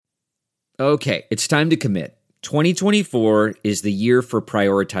Okay, it's time to commit. 2024 is the year for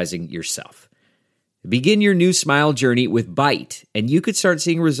prioritizing yourself. Begin your new smile journey with Byte, and you could start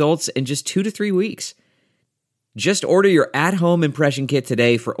seeing results in just 2 to 3 weeks. Just order your at-home impression kit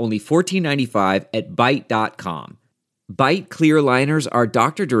today for only $14.95 at Byte.com. Byte clear liners are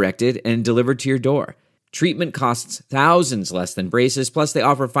doctor-directed and delivered to your door. Treatment costs thousands less than braces, plus they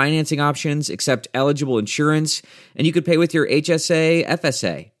offer financing options, accept eligible insurance, and you could pay with your HSA,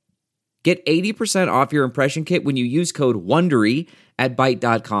 FSA. Get 80% off your impression kit when you use code WONDERY at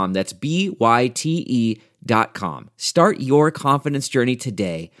Byte.com. That's BYTE.com. Start your confidence journey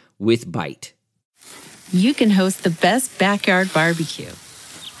today with Byte. You can host the best backyard barbecue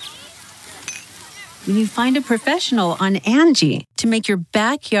when you find a professional on Angie to make your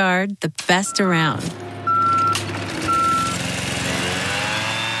backyard the best around.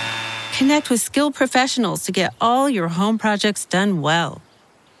 Connect with skilled professionals to get all your home projects done well.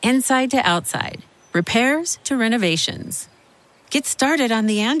 Inside to outside, repairs to renovations. Get started on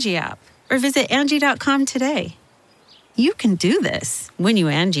the Angie app or visit Angie.com today. You can do this when you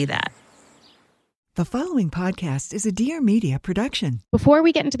Angie that. The following podcast is a Dear Media production. Before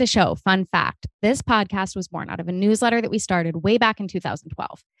we get into the show, fun fact, this podcast was born out of a newsletter that we started way back in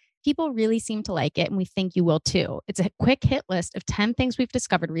 2012. People really seem to like it, and we think you will too. It's a quick hit list of 10 things we've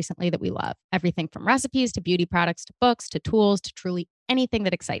discovered recently that we love. Everything from recipes to beauty products to books to tools to truly anything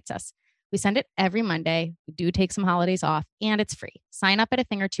that excites us. We send it every Monday. We do take some holidays off, and it's free. Sign up at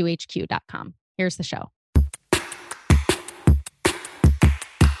athingertwohq.com. Here's the show.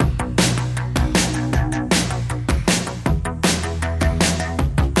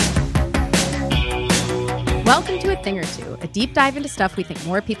 Welcome to A Thing or Two, a deep dive into stuff we think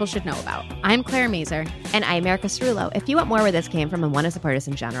more people should know about. I'm Claire Mazer. And I'm Erica Cerullo. If you want more where this came from and want to support us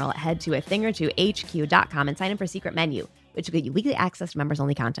in general, head to athingertwohq.com and sign up for Secret Menu, which will get you weekly access to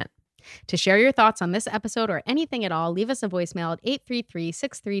members-only content. To share your thoughts on this episode or anything at all, leave us a voicemail at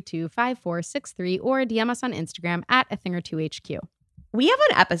 833-632-5463 or DM us on Instagram at athingertwohq. We have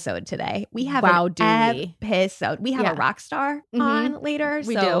an episode today. We have an episode. We have a rock star on later.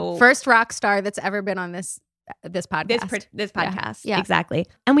 We do. First rock star that's ever been on this podcast. This podcast. Yeah. Exactly.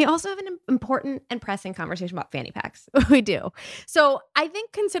 And we also have an important and pressing conversation about fanny packs. We do. So I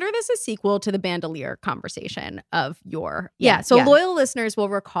think consider this a sequel to the bandolier conversation of your... Loyal listeners will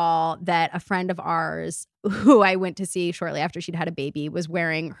recall that a friend of ours who I went to see shortly after she'd had a baby was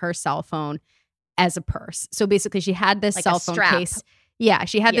wearing her cell phone as a purse. So basically she had this cell phone case. Yeah,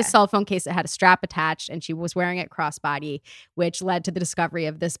 she had this cell phone case that had a strap attached, and she was wearing it crossbody, which led to the discovery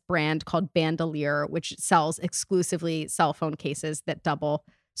of this brand called Bandolier, which sells exclusively cell phone cases that double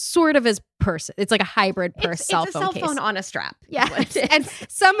sort of as purse. It's like a hybrid purse cell phone case. It's a cell phone on a strap. Yeah, and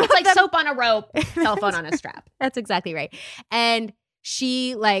some it's like soap on a rope, cell phone on a strap. That's exactly right. And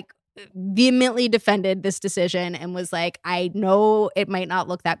she vehemently defended this decision and was like, I know it might not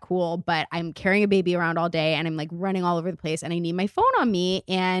look that cool, but I'm carrying a baby around all day and I'm like running all over the place and I need my phone on me.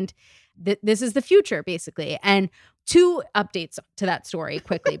 And this is the future, basically. And two updates to that story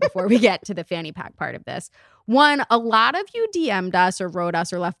quickly before we get to the fanny pack part of this. One, a lot of you DM'd us or wrote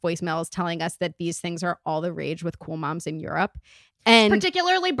us or left voicemails telling us that these things are all the rage with cool moms in Europe. And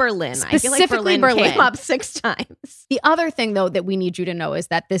particularly Berlin. I feel like Berlin came up 6 times. The other thing, though, that we need you to know is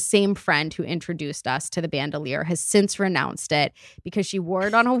that this same friend who introduced us to the bandolier has since renounced it because she wore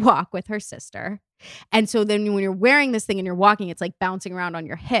it on a walk with her sister. And so then when you're wearing this thing and you're walking, it's like bouncing around on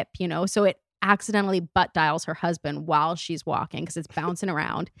your hip, So it accidentally butt dials her husband while she's walking because it's bouncing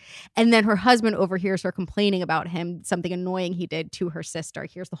around. And then her husband overhears her complaining about him, something annoying he did to her sister.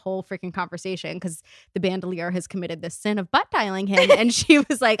 Here's the whole freaking conversation because the bandolier has committed the sin of butt dialing him. And she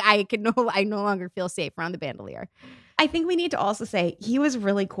was like, I no longer feel safe around the bandolier. I think we need to also say he was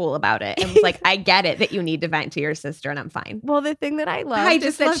really cool about it and was like, I get it that you need to vent to your sister and I'm fine. Well, the thing that I loved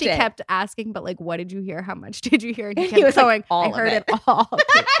is that she kept asking, but what did you hear? How much did you hear? And he was going, I heard it all.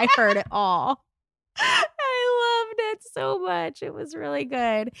 I heard it all. I loved it so much. It was really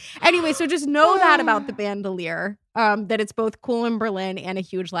good. Anyway, so just know that about the bandolier, that it's both cool in Berlin and a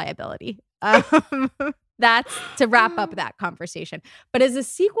huge liability. That's to wrap up that conversation. But as a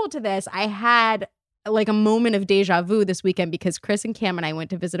sequel to this, I had a moment of deja vu this weekend because Chris and Cam and I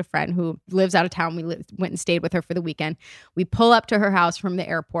went to visit a friend who lives out of town. We went and stayed with her for the weekend. We pull up to her house from the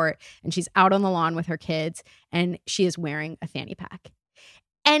airport and she's out on the lawn with her kids and she is wearing a fanny pack.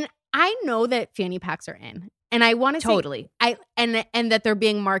 And I know that fanny packs are in. And I want to totally. say and that they're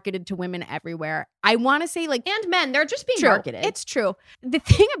being marketed to women everywhere. I want to say and men, they're just being true. Marketed. It's true. The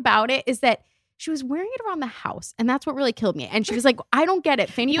thing about it is that she was wearing it around the house, and that's what really killed me. And she was like, I don't get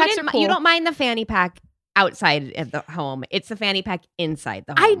it. Fanny packs are cool. You don't mind the fanny pack outside of the home. It's the fanny pack inside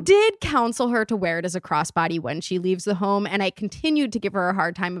the home. I did counsel her to wear it as a crossbody when she leaves the home, and I continued to give her a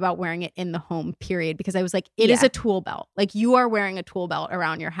hard time about wearing it in the home, period, because I was like, it is a tool belt. Like, you are wearing a tool belt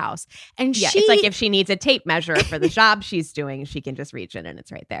around your house. And it's like if she needs a tape measure for the job she's doing, she can just reach in and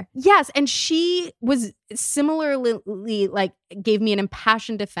it's right there. Yes, and she was similarly, like, gave me an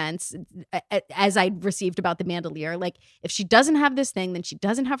impassioned defense as I received about the bandolier. Like, if she doesn't have this thing, then she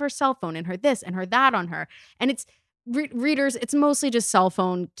doesn't have her cell phone and her this and her that on her. And it's readers, it's mostly just cell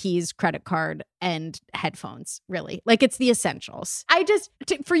phone, keys, credit card, and headphones, really. Like, it's the essentials.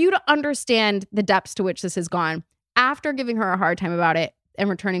 For you to understand the depths to which this has gone, after giving her a hard time about it and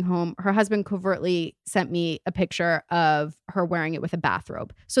returning home, her husband covertly sent me a picture of her wearing it with a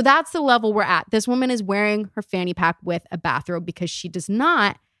bathrobe. So that's the level we're at. This woman is wearing her fanny pack with a bathrobe because she does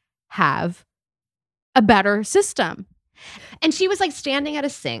not have a better system. And she was like standing at a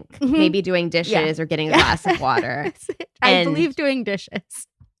sink, maybe doing dishes or getting a glass of water. I believe doing dishes.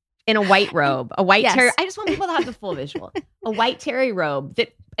 In a white robe, a white terry. I just want people to have the full visual. A white terry robe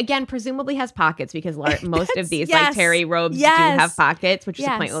that, again, presumably has pockets because most of these like terry robes do have pockets, which is a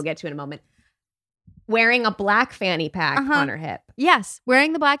point we'll get to in a moment. Wearing a black fanny pack on her hip. Yes,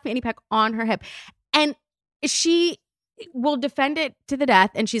 wearing the black fanny pack on her hip. And she will defend it to the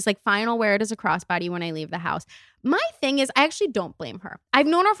death. And she's like, fine, I'll wear it as a crossbody when I leave the house. My thing is, I actually don't blame her. I've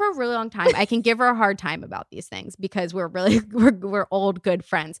known her for a really long time. I can give her a hard time about these things because we're old, good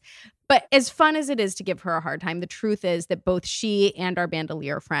friends. But as fun as it is to give her a hard time, the truth is that both she and our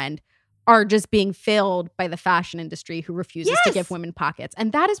bandolier friend are just being failed by the fashion industry who refuses to give women pockets.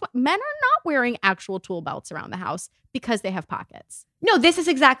 And that is what men are not wearing actual tool belts around the house because they have pockets. No, this is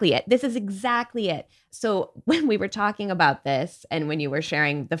exactly it. So when we were talking about this and when you were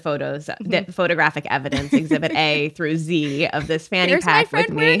sharing the photos, the photographic evidence, exhibit A through Z of this fanny pack with me. Here's my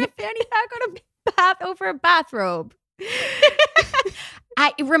friend wearing a fanny pack over a bathrobe.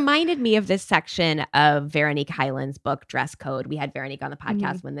 It reminded me of this section of Veronique Hyland's book, Dress Code. We had Veronique on the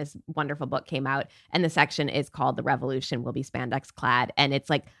podcast when this wonderful book came out. And the section is called The Revolution Will Be Spandex Clad. And it's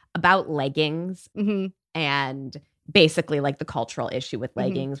like about leggings and basically like the cultural issue with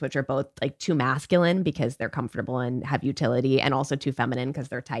leggings, which are both like too masculine because they're comfortable and have utility, and also too feminine because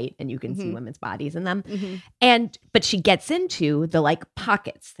they're tight and you can see women's bodies in them. But she gets into the like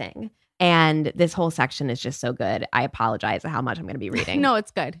pockets thing. And this whole section is just so good. I apologize for how much I'm going to be reading. No, it's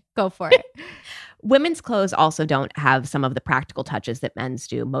good. Go for it. Women's clothes also don't have some of the practical touches that men's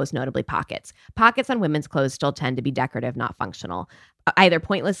do, most notably pockets. Pockets on women's clothes still tend to be decorative, not functional. Either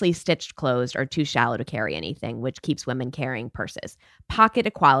pointlessly stitched closed or too shallow to carry anything, which keeps women carrying purses. Pocket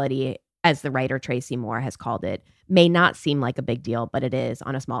equality, as the writer Tracy Moore has called it, may not seem like a big deal, but it is,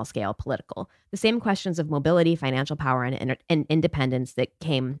 on a small scale, political. The same questions of mobility, financial power, and independence that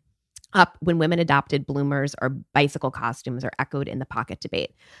came up when women adopted bloomers or bicycle costumes are echoed in the pocket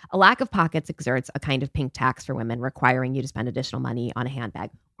debate. A lack of pockets exerts a kind of pink tax for women, requiring you to spend additional money on a handbag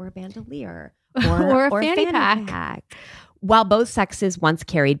or a bandolier or a fanny pack. While both sexes once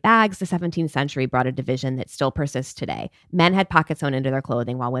carried bags, the 17th century brought a division that still persists today. Men had pockets sewn into their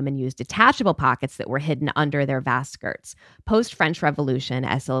clothing, while women used detachable pockets that were hidden under their vast skirts. Post-French Revolution,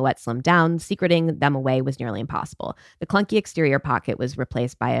 as silhouettes slimmed down, secreting them away was nearly impossible. The clunky exterior pocket was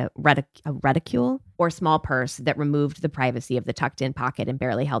replaced by a reticule, or small purse, that removed the privacy of the tucked-in pocket and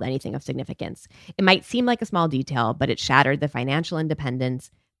barely held anything of significance. It might seem like a small detail, but it shattered the financial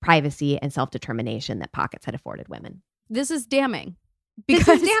independence, privacy, and self-determination that pockets had afforded women. This is damning.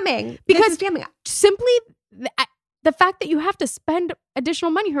 Because simply the fact that you have to spend additional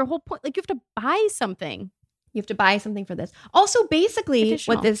money, her whole point, like you have to buy something. You have to buy something for this. Also, basically,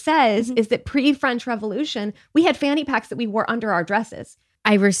 what this says is that pre-French Revolution, we had fanny packs that we wore under our dresses.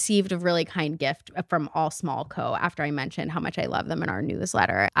 I received a really kind gift from All Small Co. after I mentioned how much I love them in our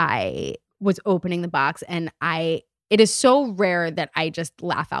newsletter. I was opening the box and it is so rare that I just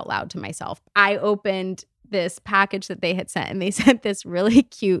laugh out loud to myself. I opened this package that they had sent, and they sent this really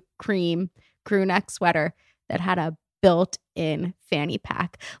cute cream crew neck sweater that had a built-in fanny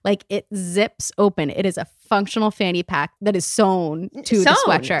pack. Like, it zips open. It is a functional fanny pack that is sewn to the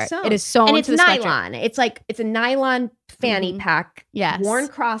sweatshirt. It is sewn and it's to the nylon. Sweatshirt. It's a nylon fanny pack. Yes. Worn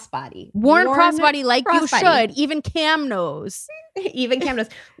crossbody. Worn crossbody like you should. Even Cam knows.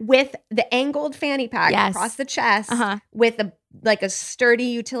 With the angled fanny pack across the chest with a sturdy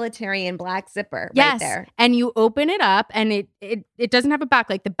utilitarian black zipper right there. And you open it up and it doesn't have a back.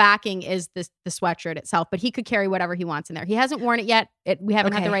 Like, the backing is the sweatshirt itself, but he could carry whatever he wants in there. He hasn't worn it yet. We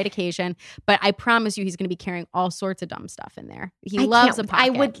haven't had the right occasion, but I promise you he's going to be carrying all sorts of dumb stuff in there. He loves a pocket. I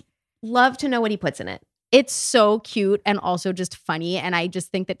would love to know what he puts in it. It's so cute and also just funny. And I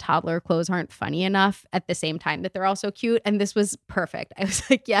just think that toddler clothes aren't funny enough at the same time that they're also cute. And this was perfect. I was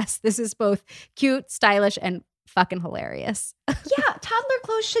like, yes, this is both cute, stylish, and fucking hilarious. Yeah, toddler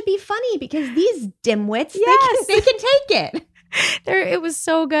clothes should be funny because these dimwits, they can take it. It was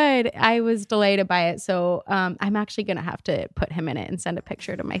so good. I was delighted by it. So I'm actually going to have to put him in it and send a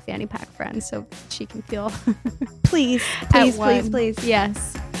picture to my fanny pack friend so she can feel. Please.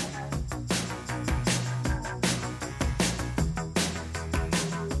 Yes.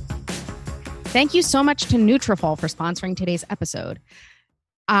 Thank you so much to Nutrafol for sponsoring today's episode.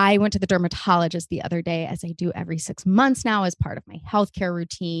 I went to the dermatologist the other day, as I do every 6 months now as part of my healthcare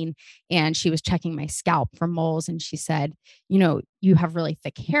routine. And she was checking my scalp for moles. And she said, you have really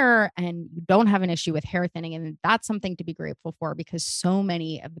thick hair and you don't have an issue with hair thinning. And that's something to be grateful for because so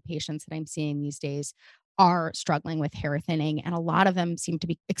many of the patients that I'm seeing these days are struggling with hair thinning. And a lot of them seem to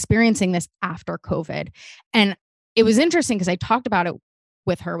be experiencing this after COVID. And it was interesting because I talked about it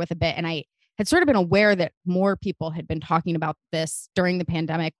with her with a bit. And I had sort of been aware that more people had been talking about this during the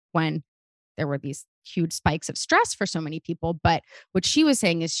pandemic when there were these huge spikes of stress for so many people. But what she was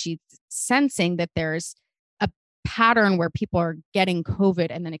saying is she's sensing that there's a pattern where people are getting COVID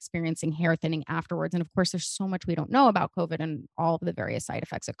and then experiencing hair thinning afterwards. And of course, there's so much we don't know about COVID and all of the various side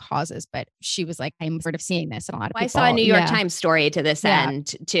effects it causes. But she was like, I'm sort of seeing this in a lot of people. I saw a New York Times story to this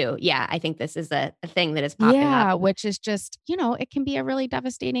end too. Yeah, I think this is a thing that is popping up. Yeah, which is just, it can be a really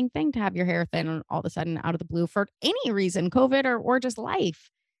devastating thing to have your hair thin all of a sudden out of the blue for any reason, COVID or just life.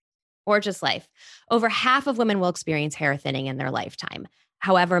 Over half of women will experience hair thinning in their lifetime.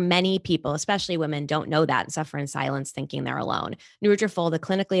 However, many people, especially women, don't know that and suffer in silence thinking they're alone. Nutrafol, the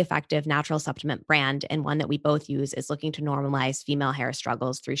clinically effective natural supplement brand and one that we both use, is looking to normalize female hair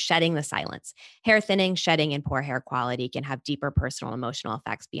struggles through shedding the silence. Hair thinning, shedding, and poor hair quality can have deeper personal and emotional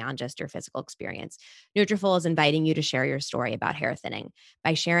effects beyond just your physical experience. Nutrafol is inviting you to share your story about hair thinning.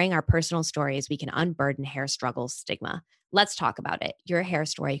 By sharing our personal stories, we can unburden hair struggles stigma. Let's talk about it. Your hair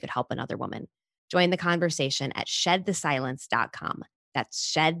story could help another woman. Join the conversation at shedthesilence.com. That's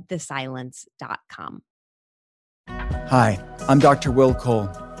shedthesilence.com. Hi, I'm Dr. Will Cole.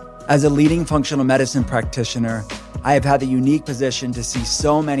 As a leading functional medicine practitioner, I have had the unique position to see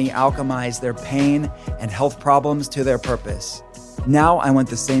so many alchemize their pain and health problems to their purpose. Now I want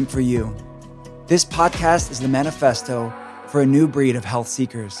the same for you. This podcast is the manifesto for a new breed of health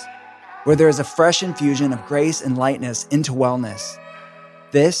seekers, where there is a fresh infusion of grace and lightness into wellness.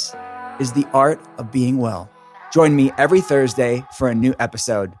 This is the art of being well. Join me every Thursday for a new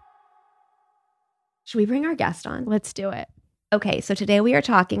episode. Should we bring our guest on? Let's do it. Okay, so today we are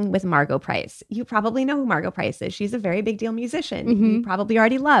talking with Margo Price. You probably know who Margo Price is. She's a very big deal musician. You probably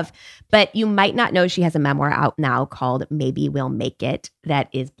already love, but you might not know she has a memoir out now called Maybe We'll Make It that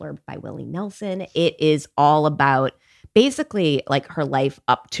is blurbed by Willie Nelson. It is all about basically like her life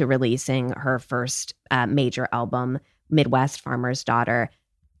up to releasing her first major album, Midwest Farmer's Daughter.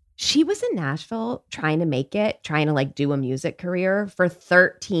 She was in Nashville trying to make it, trying to like do a music career for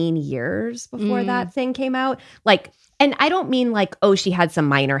 13 years before that thing came out. And I don't mean like, oh, she had some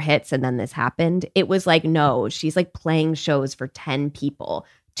minor hits and then this happened. It was like, no, she's like playing shows for 10 people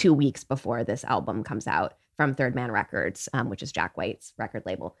 2 weeks before this album comes out from Third Man Records, which is Jack White's record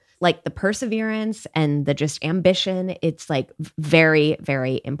label. Like the perseverance and the just ambition, it's like very,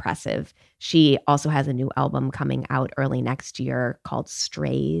 very impressive. She also has a new album coming out early next year called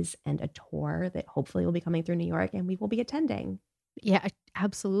Strays and a tour that hopefully will be coming through New York and we will be attending. Yeah,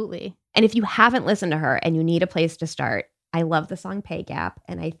 absolutely. And if you haven't listened to her and you need a place to start, I love the song Pay Gap.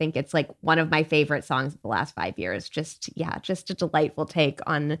 And I think it's like one of my favorite songs of the last 5 years. Just a delightful take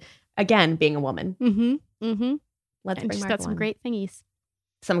on, again, being a woman. Let's bring Margo got some on. great thingies.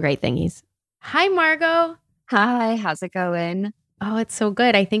 Some great thingies. Hi, Margo. Hi, how's it going? Oh, it's so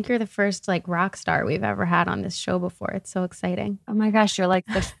good. I think you're the first like rock star we've ever had on this show before. It's so exciting. Oh my gosh, you're like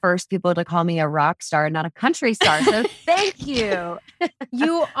the first people to call me a rock star, not a country star. So thank you.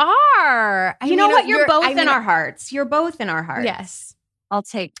 You are. You know what? You're both in our hearts. You're both in our hearts. Yes. I'll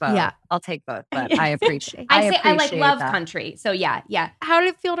take both. Yeah. I'll take both, but I appreciate I like love that. country. So yeah. How did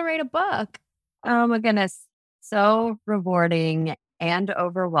it feel to write a book? Oh my goodness. So rewarding and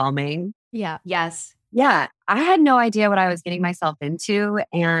overwhelming. Yeah. Yes. Yeah. I had no idea what I was getting myself into.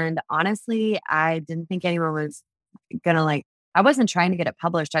 And honestly, I didn't think anyone was gonna I wasn't trying to get it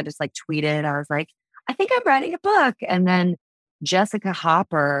published. I just tweeted. I was like, I think I'm writing a book. And then Jessica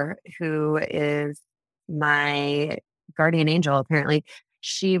Hopper, who is my guardian angel, apparently,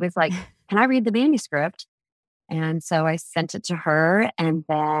 she was like, can I read the manuscript? And so I sent it to her, and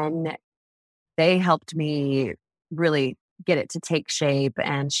then they helped me really get it to take shape.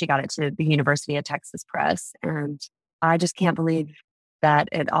 And she got it to the University of Texas Press. And I just can't believe that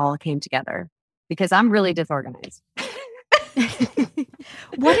it all came together because I'm really disorganized.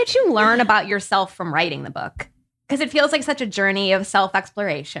 What did you learn about yourself from writing the book? Because it feels like such a journey of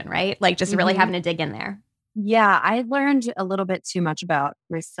self-exploration, right? Like just really having to dig in there. Yeah, I learned a little bit too much about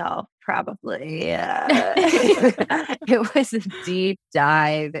myself, probably. It was a deep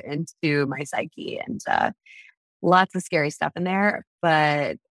dive into my psyche and lots of scary stuff in there.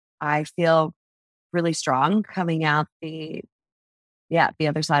 But I feel really strong coming out the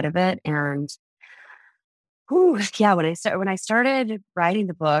other side of it. And when I started writing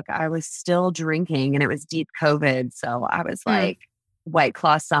the book, I was still drinking and it was deep COVID. So I was like White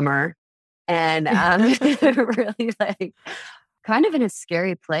Claw summer and really like kind of in a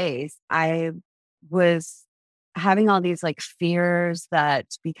scary place. I was having all these like fears that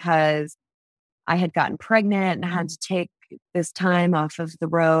because I had gotten pregnant and had to take this time off of the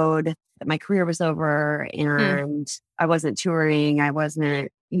road, that my career was over and I wasn't touring. I wasn't,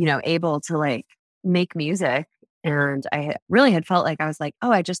 able to like make music. And I really had felt like I was like,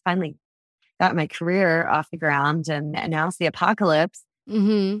 oh, I just finally got my career off the ground and now it's the apocalypse.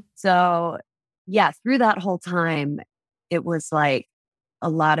 Mm-hmm. So yeah, through that whole time, it was like a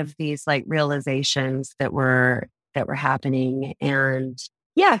lot of these like realizations that were happening. And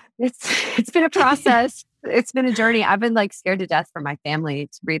yeah, it's been a process. It's been a journey. I've been like scared to death for my family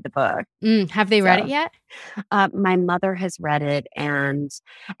to read the book. Have they read it yet? My mother has read it and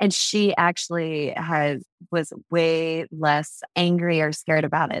she actually was way less angry or scared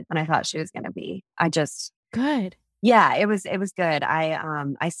about it than I thought she was going to be. Good. Yeah, it was good.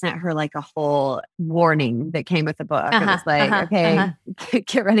 I sent her like a whole warning that came with the book. It was like,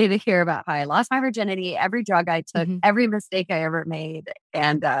 get ready to hear about how I lost my virginity, every drug I took, every mistake I ever made.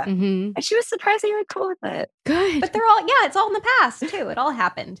 And she was surprisingly cool with it. Good. But it's all in the past too. It all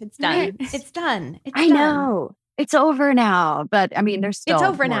happened. It's done. Right. It's done. I know. It's over now. But I mean, there's still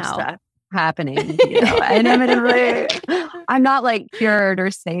more stuff happening. And evidently, I'm not like cured or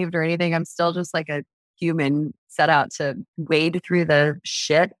saved or anything. I'm still just like a human set out to wade through the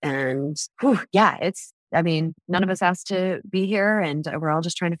shit. And none of us has to be here and we're all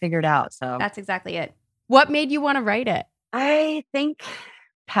just trying to figure it out. So that's exactly it. What made you want to write it? I think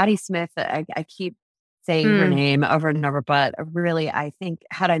Patti Smith, I keep saying her name over and over, but really, I think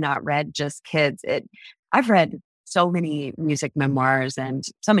had I not read Just Kids, I've read so many music memoirs and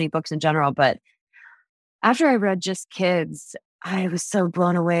so many books in general, but after I read Just Kids, I was so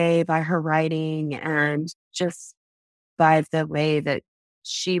blown away by her writing and just by the way that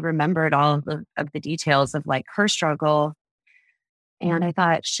she remembered all of the details of like her struggle. And I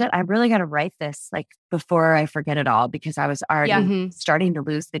thought, shit, I really got to write this like before I forget it all because I was already starting to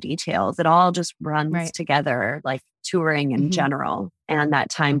lose the details. It all just runs together, like touring in general and that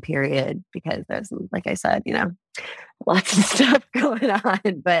time period because there's, like I said, lots of stuff going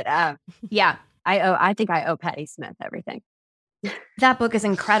on. But I think I owe Patti Smith everything. That book is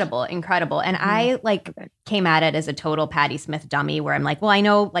incredible. And I came at it as a total Patti Smith dummy where I'm like, well, I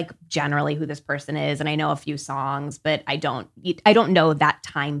know like generally who this person is and I know a few songs, but I don't know that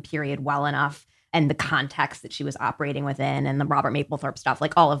time period well enough and the context that she was operating within and the Robert Mapplethorpe stuff,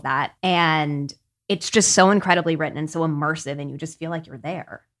 like all of that. And it's just so incredibly written and so immersive and you just feel like you're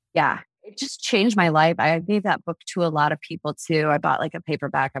there. Yeah. It just changed my life. I gave that book to a lot of people too. I bought like a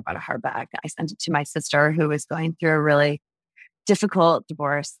paperback. I bought a hardback. I sent it to my sister who was going through a really difficult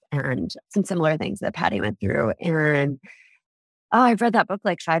divorce and some similar things that Patti went through. And I've read that book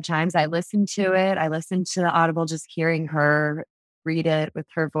like 5 times. I listened to it. I listened to the Audible, just hearing her read it with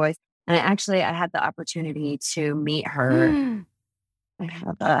her voice. And I had the opportunity to meet her. I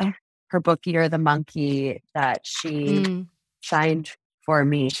have her book, You're the Monkey, that she signed for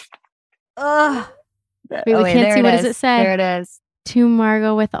me. Wait, we can't see. What does it say? There it is. To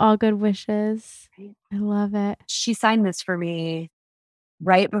Margo with all good wishes. I love it. She signed this for me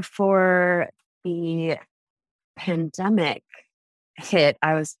right before the pandemic hit.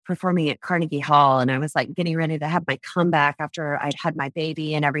 I was performing at Carnegie Hall and I was like getting ready to have my comeback after I'd had my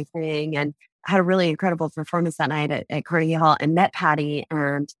baby and everything. And I had a really incredible performance that night at Carnegie Hall and met Patti.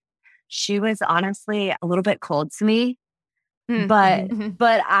 And she was honestly a little bit cold to me, but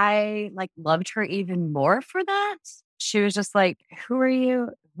I like loved her even more for that. She was just like, who are you?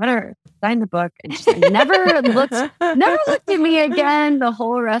 Whatever, sign the book. And just like, never looked at me again the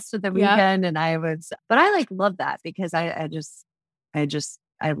whole rest of the weekend. And I like loved that because I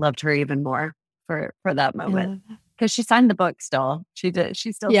loved her even more for that moment. Because she signed the book still. She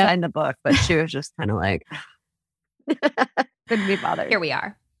still signed the book, but she was just kind of like, couldn't be bothered. Here we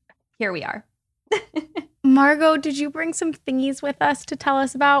are. Margo, did you bring some thingies with us to tell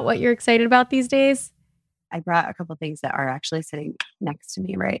us about what you're excited about these days? I brought a couple things that are actually sitting next to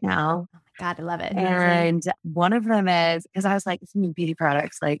me right now. Oh my God, I love it. And one of them is, because I was like, some beauty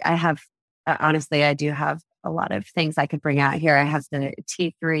products. Like I have, honestly, I do have a lot of things I could bring out here. I have the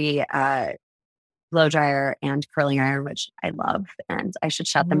T3 blow dryer and curling iron, which I love. And I should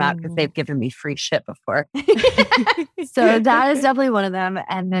shout them out because they've given me free shit before. So that is definitely one of them.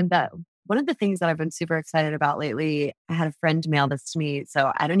 And then one of the things that I've been super excited about lately, I had a friend mail this to me.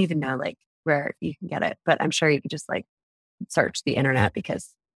 So I don't even know like where you can get it, but I'm sure you could just like search the internet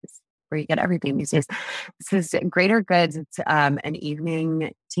because it's where you get everything these days. This is Greater Goods. It's an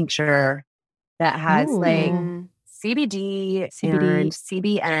evening tincture that has like CBD and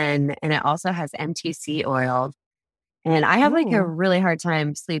CBN, and it also has MTC oil. And I have like a really hard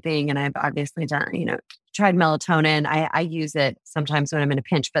time sleeping, and I've obviously tried melatonin. I use it sometimes when I'm in a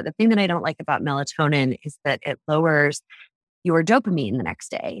pinch, but the thing that I don't like about melatonin is that it lowers your dopamine the next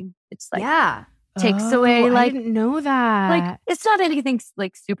day. It's like, takes away like, I didn't know that. Like it's not anything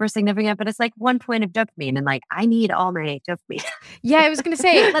like super significant, but it's like 1 point of dopamine. And like, I need all my dopamine. Yeah, I was going to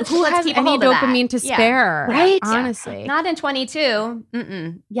say, who has any dopamine to spare? Right? Honestly. Not in 22.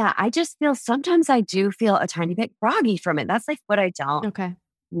 Mm-mm. Yeah, I just feel, sometimes I do feel a tiny bit groggy from it. That's like what I don't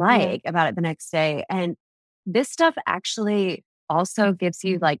like about it the next day. And this stuff actually also gives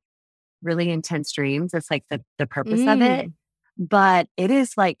you like really intense dreams. It's like the purpose of it. But it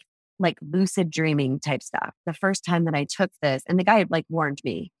is like lucid dreaming type stuff. The first time that I took this, and the guy like warned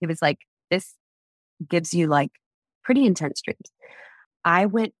me, he was like, this gives you like pretty intense dreams. I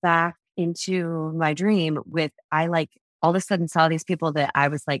went back into my dream I like all of a sudden saw these people that I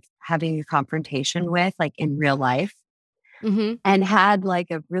was like having a confrontation with, like in real life, and had like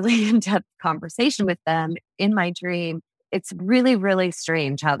a really in-depth conversation with them in my dream. It's really, really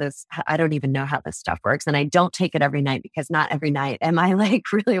strange how I don't even know how this stuff works. And I don't take it every night because not every night am I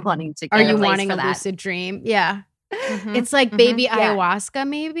like really wanting to get Are you wanting a lucid dream? Yeah. It's like baby ayahuasca,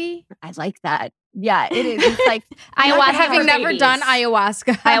 maybe? I like that. Yeah, it is. It's like ayahuasca. Having never done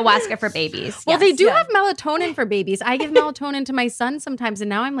ayahuasca. Ayahuasca for babies. Well, they do have melatonin for babies. I give melatonin to my son sometimes. And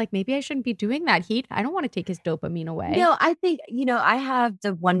now I'm like, maybe I shouldn't be doing that. I don't want to take his dopamine away. No, I think, I have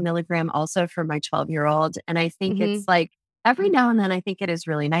the 1 milligram also for my 12-year-old. And I think it's like, every now and then, I think it is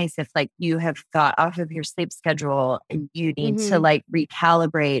really nice if like you have got off of your sleep schedule and you need to like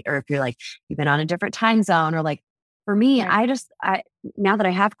recalibrate, or if you're like, you've been on a different time zone, or like for me, I now that I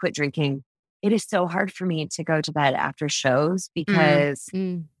have quit drinking, it is so hard for me to go to bed after shows because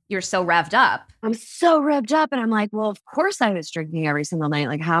you're so revved up. I'm so revved up. And I'm like, well, of course I was drinking every single night.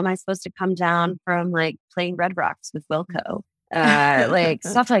 Like, how am I supposed to come down from like playing Red Rocks with Wilco? Like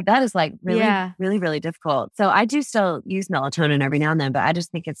stuff like that is like really, really, really difficult. So I do still use melatonin every now and then, but I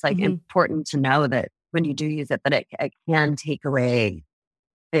just think it's like important to know that when you do use it, that it can take away,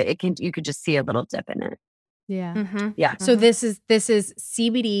 you could just see a little dip in it. Yeah. Yeah. So this is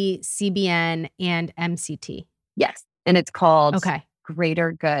CBD, CBN, and MCT. Yes. And it's called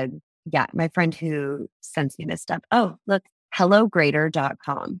Greater Good. Yeah. My friend who sends me this stuff. Oh, look,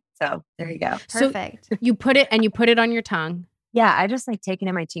 hellogreater.com. So there you go. Perfect. So you put it on your tongue. Yeah, I just like take it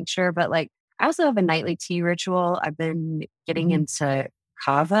in my tincture, but like I also have a nightly tea ritual. I've been getting into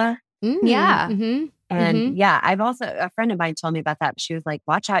kava. And I've also, a friend of mine told me about that. But she was like,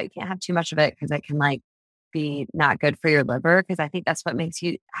 watch out, you can't have too much of it because it can like be not good for your liver. Because I think that's how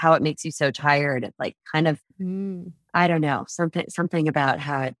it makes you so tired. It like kind of, I don't know, something about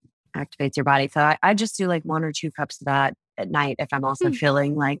how it activates your body. So I just do like 1 or 2 cups of that at night if I'm also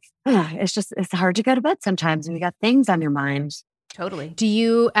feeling like it's hard to go to bed sometimes and you got things on your mind. Totally. Do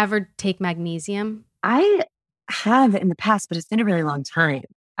you ever take magnesium? I have in the past, but it's been a really long time.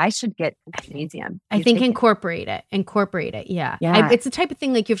 I should get magnesium. I think incorporate it. Yeah. It's the type of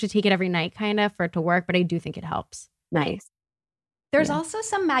thing like you have to take it every night kind of for it to work, but I do think it helps. Nice. There's also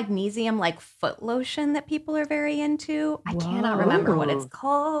some magnesium like foot lotion that people are very into. I cannot remember what it's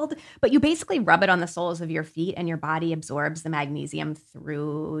called, but you basically rub it on the soles of your feet and your body absorbs the magnesium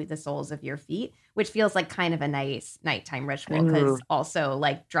through the soles of your feet, which feels like kind of a nice nighttime ritual because also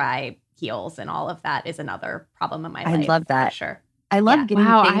like dry heels and all of that is another problem in my life. I love that. For sure. I love getting things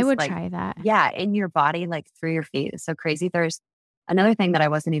I would like, try that. Yeah, in your body, like through your feet. It's so crazy. There's another thing that I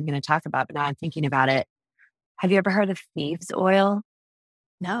wasn't even going to talk about, but now I'm thinking about it. Have you ever heard of thieves oil?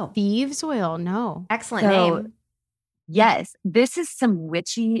 No. Thieves oil? No. Excellent name. Yes. This is some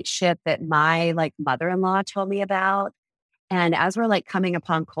witchy shit that my like mother-in-law told me about. And as we're like coming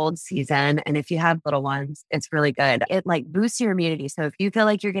upon cold season, and if you have little ones, it's really good. It like boosts your immunity. So if you feel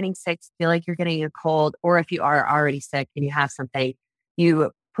like you're getting sick, feel like you're getting a cold, or if you are already sick and you have something,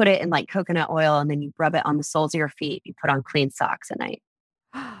 you put it in like coconut oil and then you rub it on the soles of your feet. You put on clean socks at night.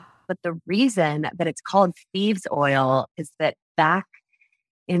 But the reason that it's called thieves oil is that back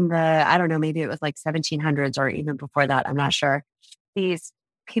in the, I don't know, maybe it was like 1700s or even before that, I'm not sure. These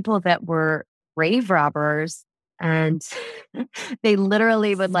people that were grave robbers and they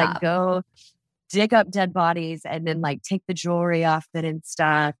literally would like go dig up dead bodies and then like take the jewelry off it and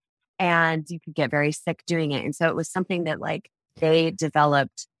stuff. And you could get very sick doing it. And so it was something that like they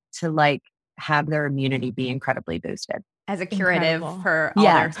developed to like have their immunity be incredibly boosted. As a curative for all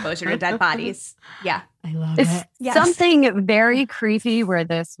their exposure to dead bodies. Yeah. I love it's it. Yes. Something very creepy where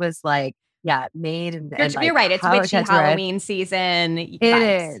this was like, made. You're right. It's witchy Halloween season. It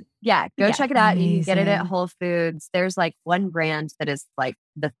is. Yeah. Go check it out. Amazing. You can get it at Whole Foods. There's like one brand that is like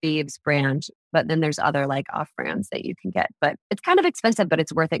the Thieves brand, but then there's other like off brands that you can get. But it's kind of expensive, but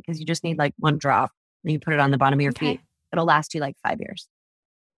it's worth it because you just need like one drop and you put it on the bottom of your feet. It'll last you like 5 years.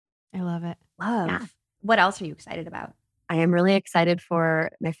 I love it. Yeah. What else are you excited about? I am really excited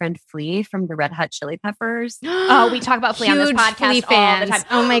for my friend Flea from the Red Hot Chili Peppers. Oh, we talk about Flea on this podcast Flea all the time.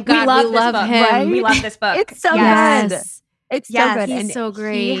 Oh my God, we love him. Right? We love this book. It's so good. It's so good. He's and so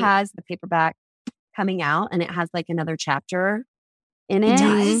great. He has the paperback coming out and it has like another chapter in it. It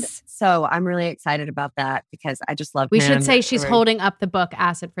does. So I'm really excited about that because I just love him. We should say she's holding up the book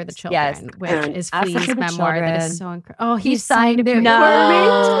Acid for the Children, which is Acid Flea's for the memoir Children. that is so incredible. Oh, He signed it for me.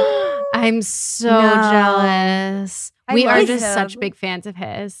 I'm so jealous. We are just such big fans of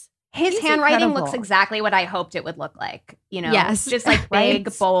his. His handwriting looks exactly what I hoped it would look like. You know, just like big,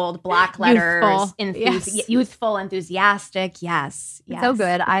 bold, black letters, youthful, enthusiastic. Yes. So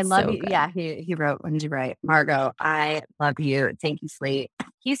good. I love you. Yeah, he wrote, when did you write? Margo, I love you. Thank you, Slate.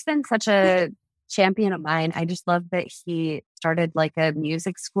 He's been such a champion of mine. I just love that he started like a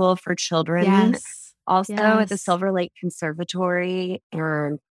music school for children. Also at the Silver Lake Conservatory.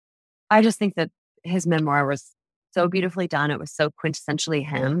 And I just think that his memoir was so beautifully done. It was so quintessentially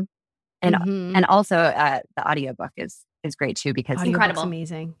him. And also the audiobook is great too because incredible,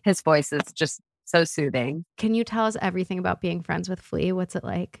 amazing. His voice is just so soothing. Can you tell us everything about being friends with Flea? What's it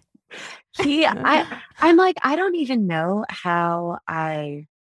like? I'm like, I don't even know how I'm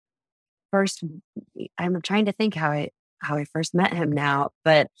trying to think how I first met him now,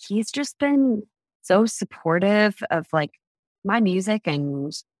 but he's just been so supportive of like my music,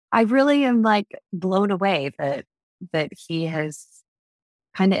 and I really am like blown away that he has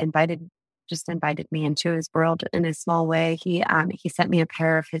kind of invited me into his world in a small way. He sent me a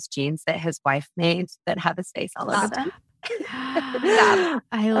pair of his jeans that his wife made that have his face all over them.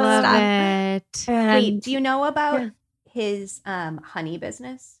 I love it. Wait, do you know about his honey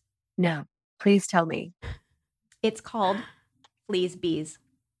business? No, please tell me. It's called Flea's Bees.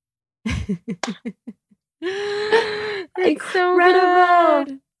 It's so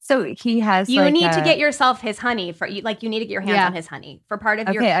good. So he has. You need to get yourself his honey for you. Like you need to get your hands on his honey for part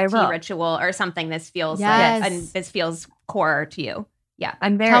of your tea ritual or something. This feels this feels core to you. Yeah,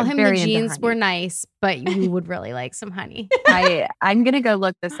 Tell him the jeans were nice, but you would really like some honey. I'm gonna go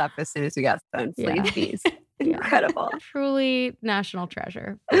look this up as soon as we got done. Flea's Bees, incredible, truly national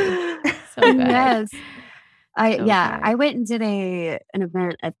treasure. So good. Yes, I went and did an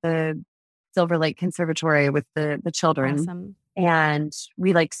event at the Silver Lake Conservatory with the children. Awesome. And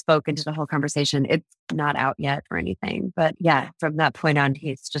we like spoke into the whole conversation. It's not out yet or anything, but from that point on,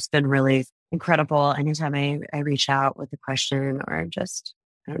 he's just been really incredible. Anytime I reach out with a question or just,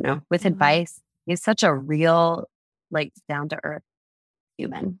 I don't know, with advice, he's such a real, like down to earth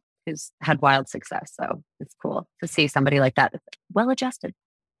human who's had wild success. So it's cool to see somebody like that. Well adjusted.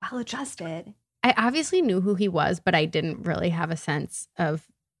 I obviously knew who he was, but I didn't really have a sense of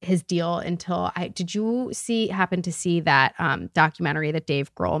his deal until did you happen to see that documentary that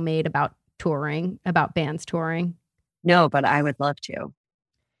Dave Grohl made about bands touring? No, but I would love to.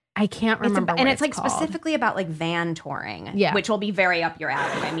 I can't remember. And it's like called. Specifically about like van touring, which will be very up your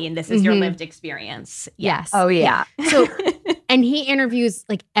alley. I mean, this is your lived experience. Yes. Oh yeah. So, and he interviews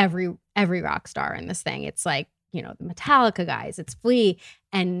like every rock star in this thing. It's like, you know, the Metallica guys, it's Flea,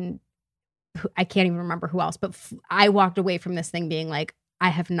 and I can't even remember who else, but I walked away from this thing being like, I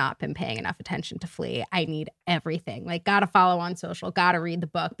have not been paying enough attention to Flea. I need everything. Like, gotta follow on social, gotta read the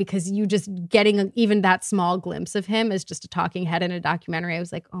book, because you just getting even that small glimpse of him as just a talking head in a documentary. I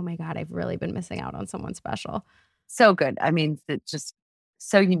was like, oh my God, I've really been missing out on someone special. So good. I mean, it's just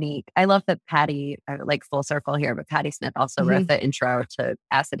so unique. I love that Patty, like full circle here, but Patti Smith also wrote the intro to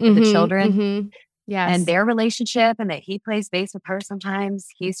Acid for the Children. Yes. And their relationship, and that he plays bass with her sometimes.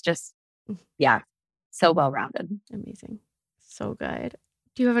 He's just, so well-rounded. Amazing. So good.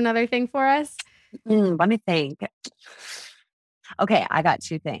 Do you have another thing for us? Let me think. Okay, I got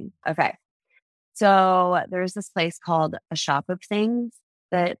two things. Okay. So there's this place called A Shop of Things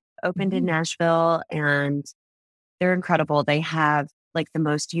that opened in Nashville, and they're incredible. They have like the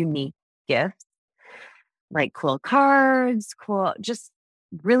most unique gifts, like cool cards, just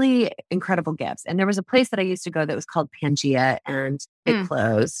really incredible gifts. And there was a place that I used to go that was called Pangea, and it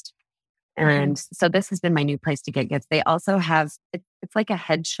closed. And so this has been my new place to get gifts. They also have, it's like a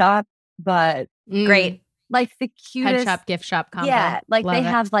head shop, but great. Like the cutest. Head shop, gift shop combo. Yeah. Like Love they it.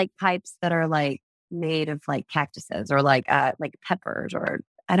 have like pipes that are like made of like cactuses or like peppers or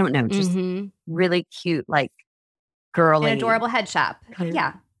I don't know, just really cute, like girly. An adorable head shop.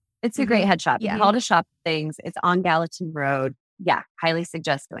 Yeah. It's a great head shop. Yeah. It's called A Shop of Things. It's on Gallatin Road. Yeah. Highly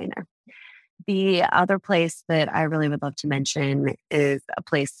suggest going there. The other place that I really would love to mention is a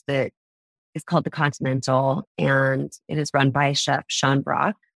place that is called The Continental, and it is run by Chef Sean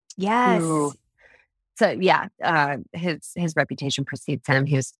Brock. Yes. So yeah, his reputation precedes him.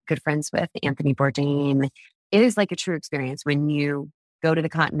 He was good friends with Anthony Bourdain. It is like a true experience when you go to the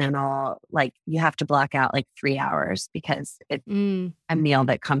Continental. Like you have to block out like 3 hours because it's a meal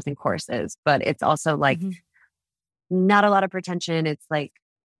that comes in courses, but it's also like not a lot of pretension. It's like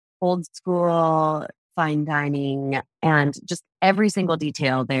old school fine dining, and just every single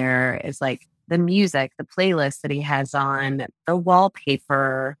detail there is like the music, the playlist that he has on, the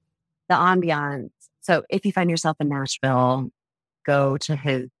wallpaper, the ambiance. So if you find yourself in Nashville, go to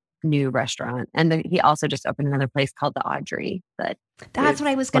his new restaurant. And he also just opened another place called the Audrey. That's what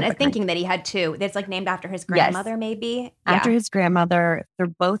I was thinking that he had too. That's like named after his grandmother, maybe. After his grandmother. They're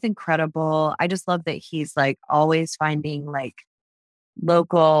both incredible. I just love that he's like always finding like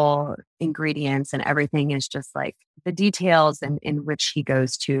local ingredients, and everything is just like the details in which he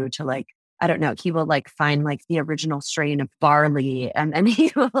goes to like, I don't know, he will like find like the original strain of barley, and then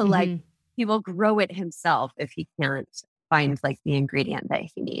he will like, he will grow it himself if he can't find like the ingredient that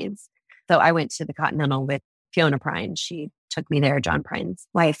he needs. So I went to the Continental with Fiona Prine. She took me there, John Prine's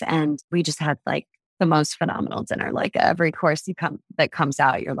wife, and we just had like the most phenomenal dinner. Like every course that comes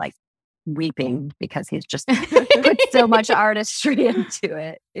out, you're like weeping because he's just put so much artistry into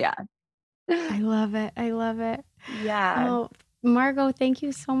it. Yeah. I love it. I love it. Yeah. Oh, Margo, thank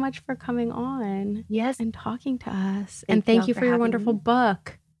you so much for coming on. Yes. And talking to us. And thank you for your wonderful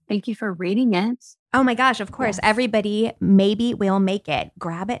book. Thank you for reading it. Oh my gosh, of course. Yes. Everybody maybe will make it.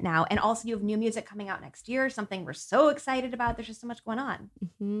 Grab it now. And also you have new music coming out next year, something we're so excited about. There's just so much going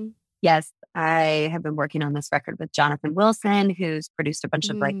on. Yes. I have been working on this record with Jonathan Wilson, who's produced a bunch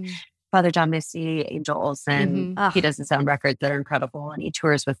of like Father John Misty, Angel Olsen. He does his own records that are incredible, and he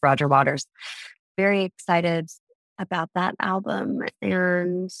tours with Roger Waters. Very excited about that album.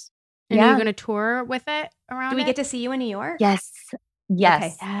 And you're going to tour with it around Do we get to see you in New York? Yes. Yes.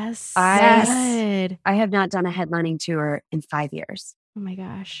 Okay. Yes. I have not done a headlining tour in 5 years. Oh my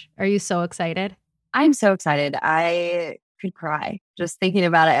gosh. Are you so excited? I'm so excited. I could cry just thinking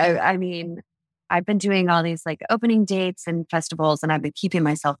about it. I mean, I've been doing all these like opening dates and festivals, and I've been keeping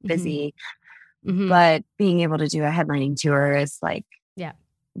myself busy. But being able to do a headlining tour is like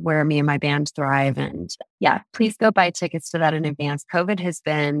where me and my band thrive. And please go buy tickets to that in advance. COVID has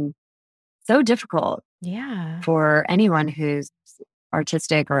been so difficult for anyone who's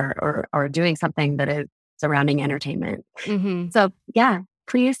artistic or doing something that is surrounding entertainment. So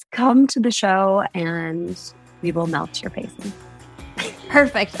please come to the show and we will melt your face in.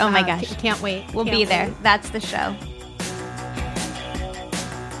 Perfect. Oh my gosh. Can't wait. We'll be there. That's the show.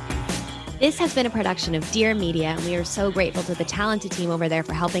 This has been a production of Dear Media, and we are so grateful to the talented team over there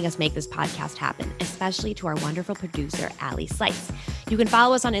for helping us make this podcast happen, especially to our wonderful producer, Allie Slice. You can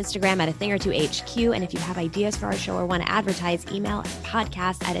follow us on Instagram at athingertwohq, and if you have ideas for our show or want to advertise, email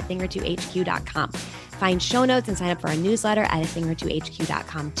podcast@athingertwohq.com. Find show notes and sign up for our newsletter at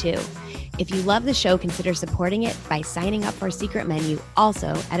athingertwohq.com too. If you love the show, consider supporting it by signing up for our secret menu, also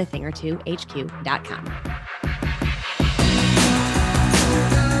at athingertwohq.com.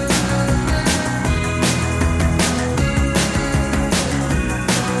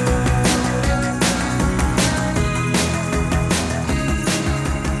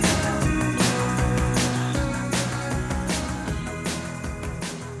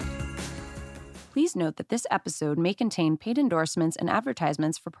 Please note that this episode may contain paid endorsements and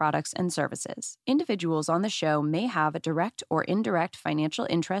advertisements for products and services. Individuals on the show may have a direct or indirect financial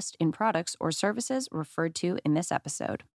interest in products or services referred to in this episode.